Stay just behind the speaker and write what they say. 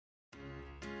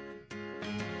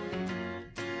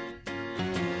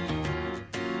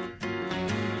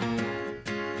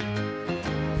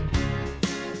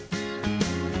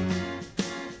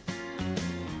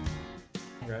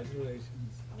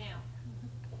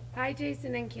Hi,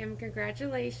 Jason and Kim.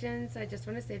 Congratulations. I just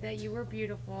want to say that you were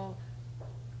beautiful.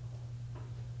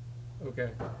 Okay.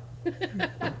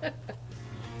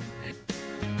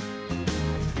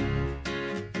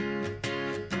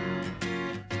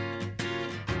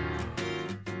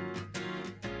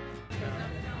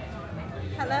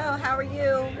 Hello, how are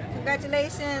you?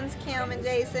 Congratulations, Kim and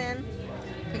Jason.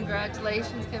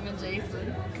 Congratulations, Kim and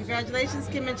Jason. Congratulations,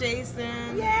 Kim and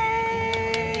Jason.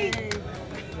 Yay!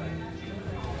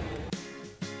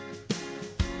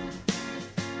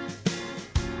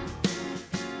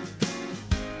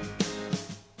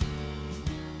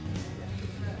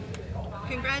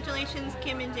 Congratulations,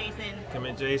 Kim and Jason. Kim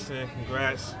and Jason,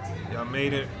 congrats. Y'all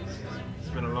made it. It's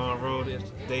been a long road. The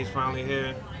day's finally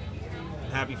here.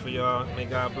 Happy for y'all. May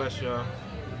God bless y'all.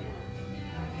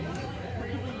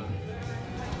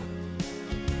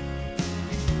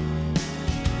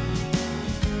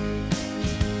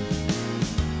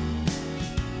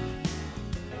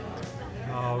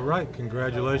 All right,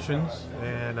 congratulations,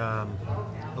 and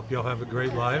hope y'all have a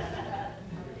great life.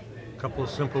 A couple of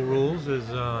simple rules is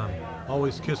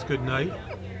always kiss goodnight,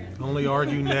 only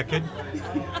argue naked,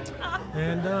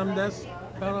 and that's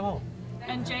about all.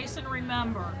 And Jason,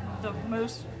 remember the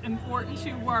most important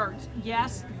 2 words: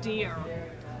 yes, dear.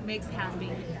 Makes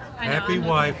happy. Happy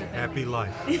wife, happy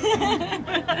life.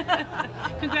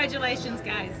 Congratulations,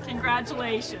 guys.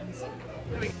 Congratulations.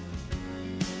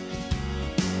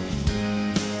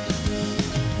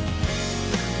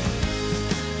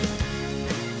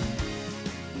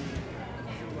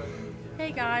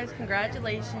 Hey guys,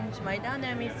 congratulations. You might not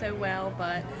know me so well,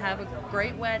 but have a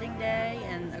great wedding day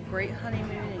and a great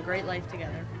honeymoon and great life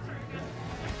together.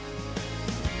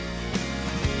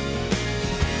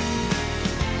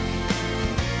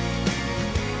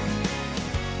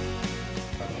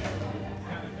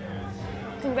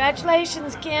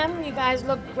 Congratulations, Kim. You guys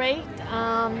look great.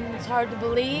 It's hard to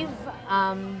believe.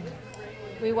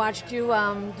 We watched you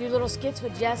do little skits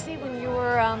with Jesse when you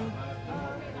were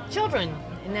children,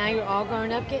 and now you're all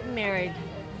grown up getting married.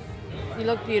 You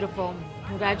look beautiful.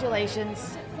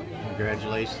 Congratulations.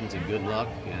 Congratulations and good luck,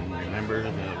 and remember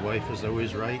the wife is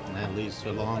always right, and that leads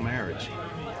to a long marriage.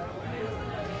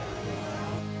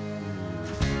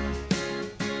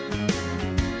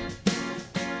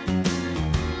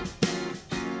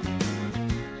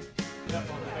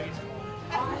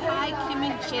 Hi, Kim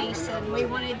and Jason. We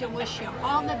wanted to wish you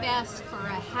all the best for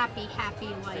a happy, happy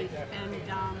life. And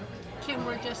Kim,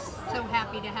 we're just so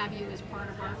happy to have you as part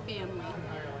of our family.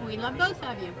 We love both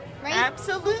of you, right?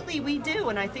 Absolutely, we do,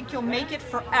 and I think you'll make it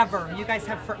forever. You guys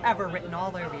have forever written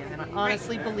all over you, and I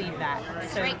honestly believe that.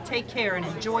 So take care and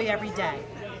enjoy every day.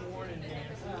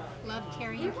 Love,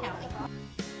 Terry and Kelly.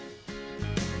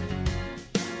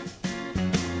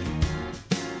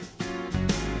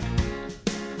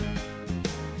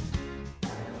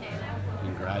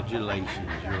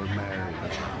 Congratulations, you're married.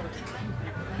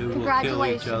 Who will kill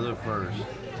each other first?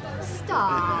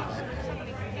 Stop.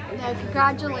 No,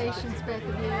 congratulations, both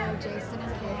of you, Jason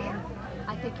and Kim.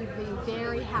 I think you'd be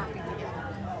very happy together.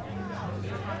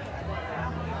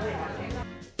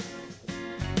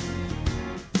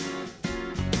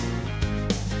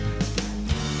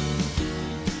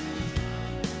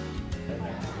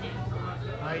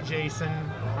 Hi, Jason.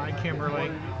 Hi, Kimberly.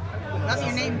 What's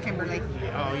your name, Kimberly?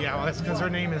 Oh, yeah, well, that's because her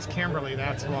name is Kimberly,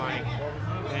 that's why.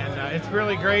 And it's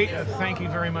really great. Thank you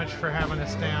very much for having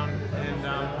us down. And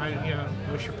I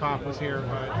wish your pop was here,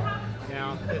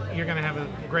 but you're going to have a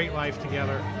great life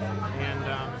together.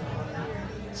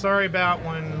 And sorry about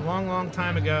when, long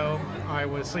time ago, I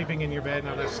was sleeping in your bed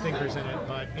and there's stinkers in it,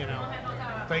 but,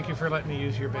 thank you for letting me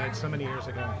use your bed so many years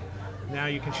ago. Now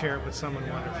you can share it with someone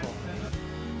wonderful.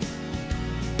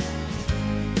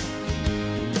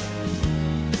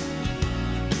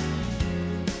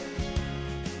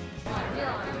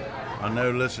 I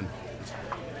know, listen,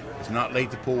 it's not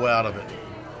late to pull out of it.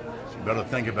 So you better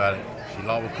think about it. She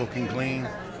loved cooking clean,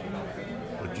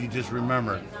 but you just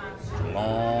remember it. It's a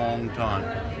long time.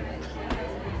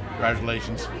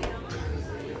 Congratulations.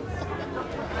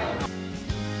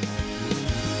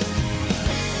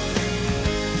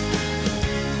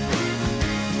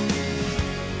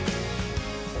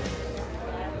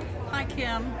 Hi,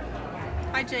 Kim.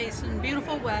 Hi, Jason.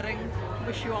 Beautiful wedding.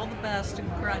 Wish you all the best and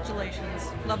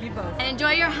congratulations. Love you both. And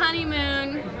enjoy your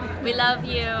honeymoon. We love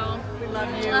you. We love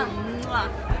you. Mwah.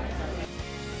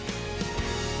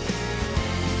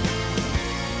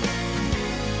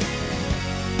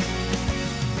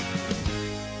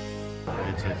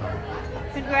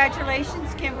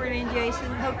 Congratulations, Kimberly and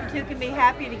Jason. Hope you two can be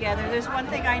happy together. There's one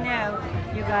thing I know.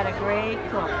 You got a great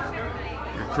cook.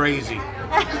 You're crazy.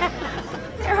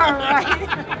 You're all right.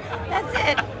 That's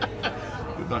it.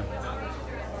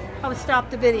 stop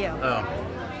the video. Oh.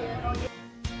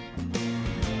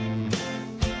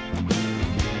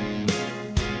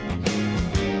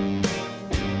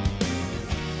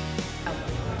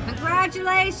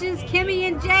 Congratulations, Kimmy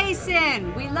and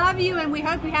Jason. We love you and we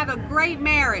hope you have a great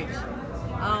marriage.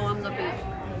 Oh, I'm looking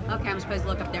at. Okay, I'm supposed to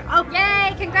look up there. Oh,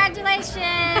 yay! Congratulations!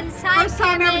 Hi, first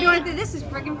time ever Kimmy. doing this. This is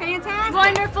freaking fantastic.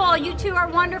 Wonderful. You two are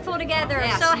wonderful together.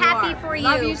 Yes, so you happy are. for you.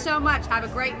 Love you so much. Have a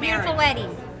great Beautiful marriage.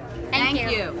 wedding.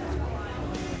 Thank you.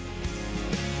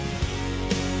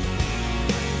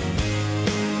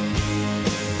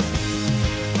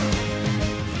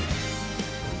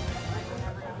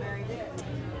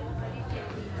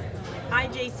 Hi,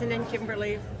 Jason and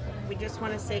Kimberly. We just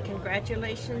want to say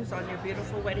congratulations on your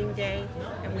beautiful wedding day,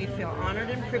 and we feel honored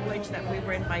and privileged that we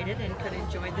were invited and could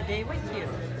enjoy the day with you.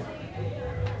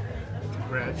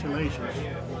 Congratulations.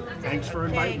 Thanks for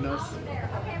inviting us.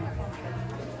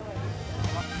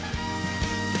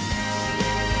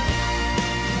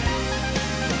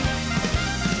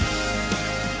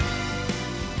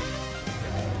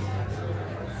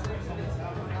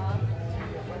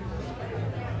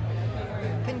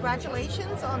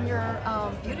 Congratulations on your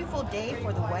beautiful day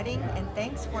for the wedding, and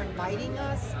thanks for inviting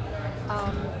us.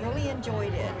 Really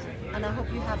enjoyed it, and I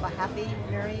hope you have a happy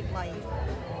married life.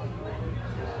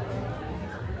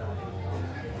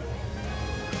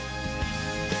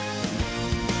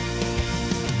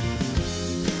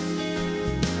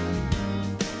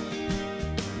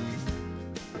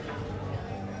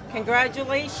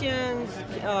 Congratulations,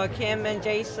 Kim and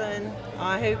Jason.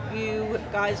 I hope you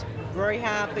guys are very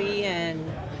happy and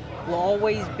will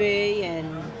always be.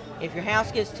 And if your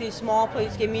house gets too small,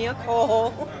 please give me a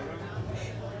call.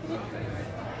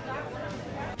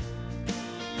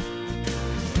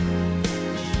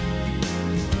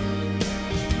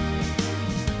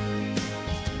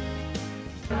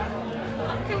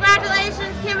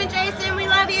 Congratulations, Kim and Jason. We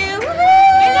love you. We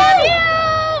love you.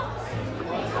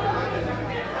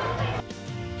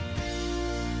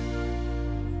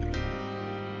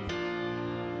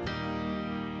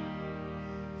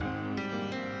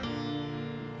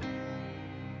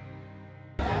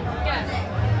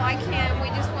 Hi Kim, we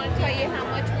just want to tell you how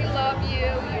much we love you.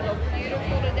 You look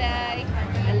beautiful today.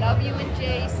 I love you and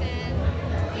Jason.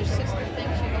 Your sister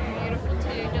thinks you look beautiful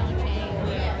too, don't you?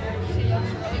 She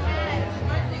looks really good.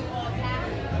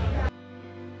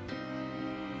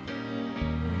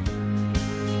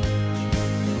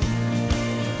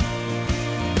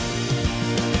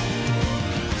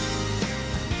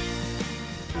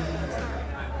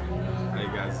 How you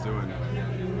guys doing?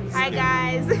 Hi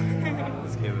guys.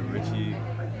 It's Caleb Ritchie,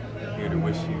 here to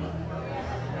wish you a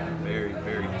very,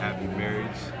 very happy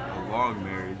marriage, a long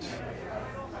marriage.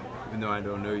 Even though I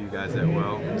don't know you guys that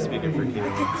well, I'm speaking for Caleb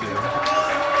too.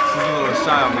 She's a little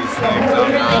shy on these things.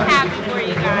 I'm really happy for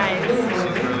you guys.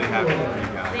 She's really happy for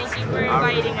you guys. Thank you for I'm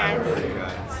really inviting happy us. for you guys.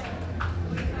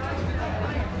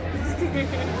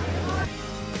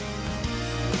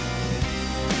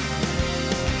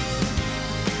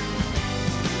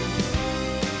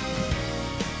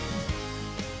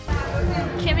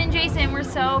 Kim and Jason, we're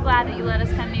so glad that you let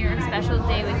us come to your special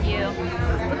day with you.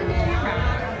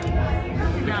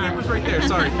 The camera's right there.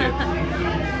 Sorry, kid.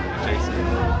 Jason.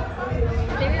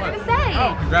 Say what you were going to say.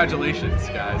 Oh, congratulations,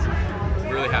 guys.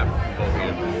 Really happy for both of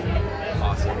you.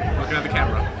 Awesome. Looking at the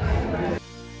camera.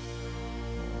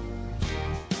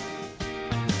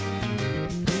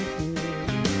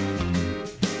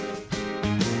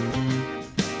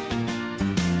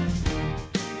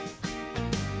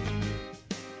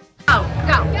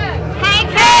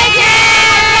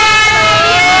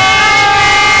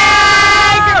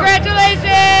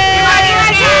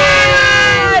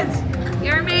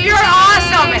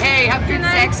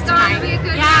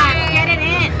 Yes, get it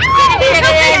in. Get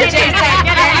it in, Jason.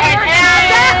 Get it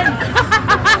in.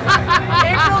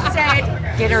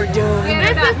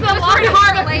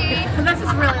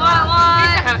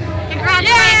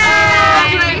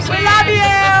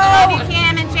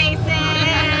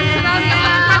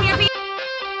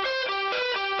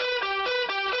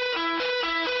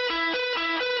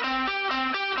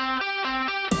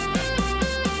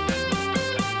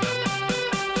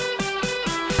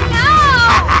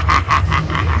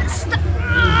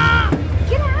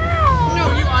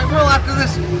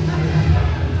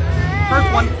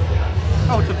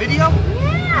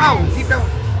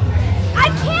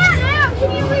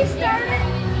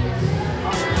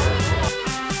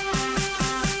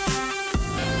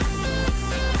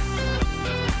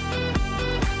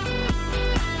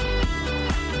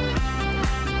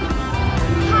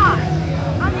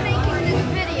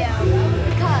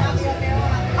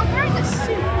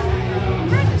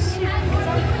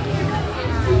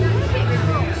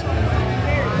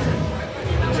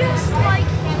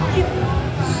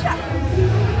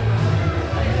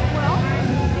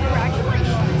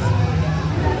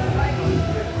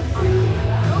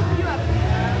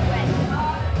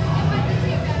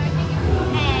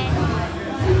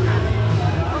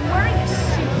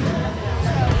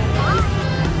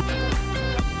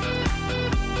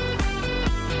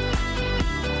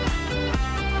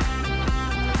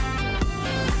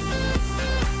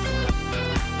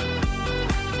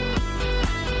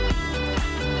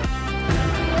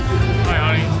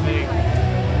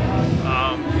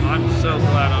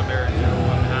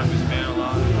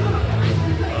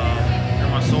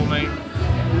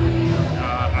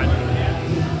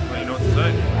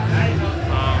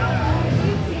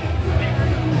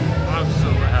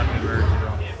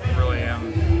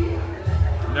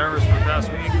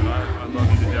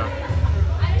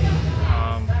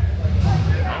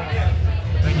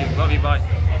 bye.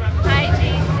 Hi,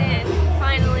 Jason.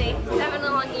 Finally, 7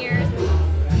 long years.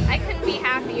 I couldn't be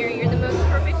happier. You're the most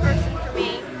perfect person for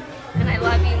me, and I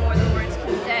love you more than words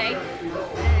can say.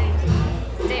 And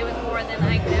this day was more than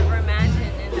I could ever imagine,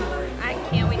 and I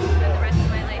can't wait to spend the rest of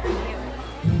my life with you.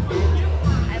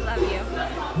 I love you.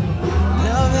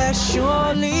 Love has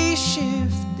surely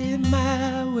shifted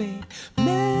my way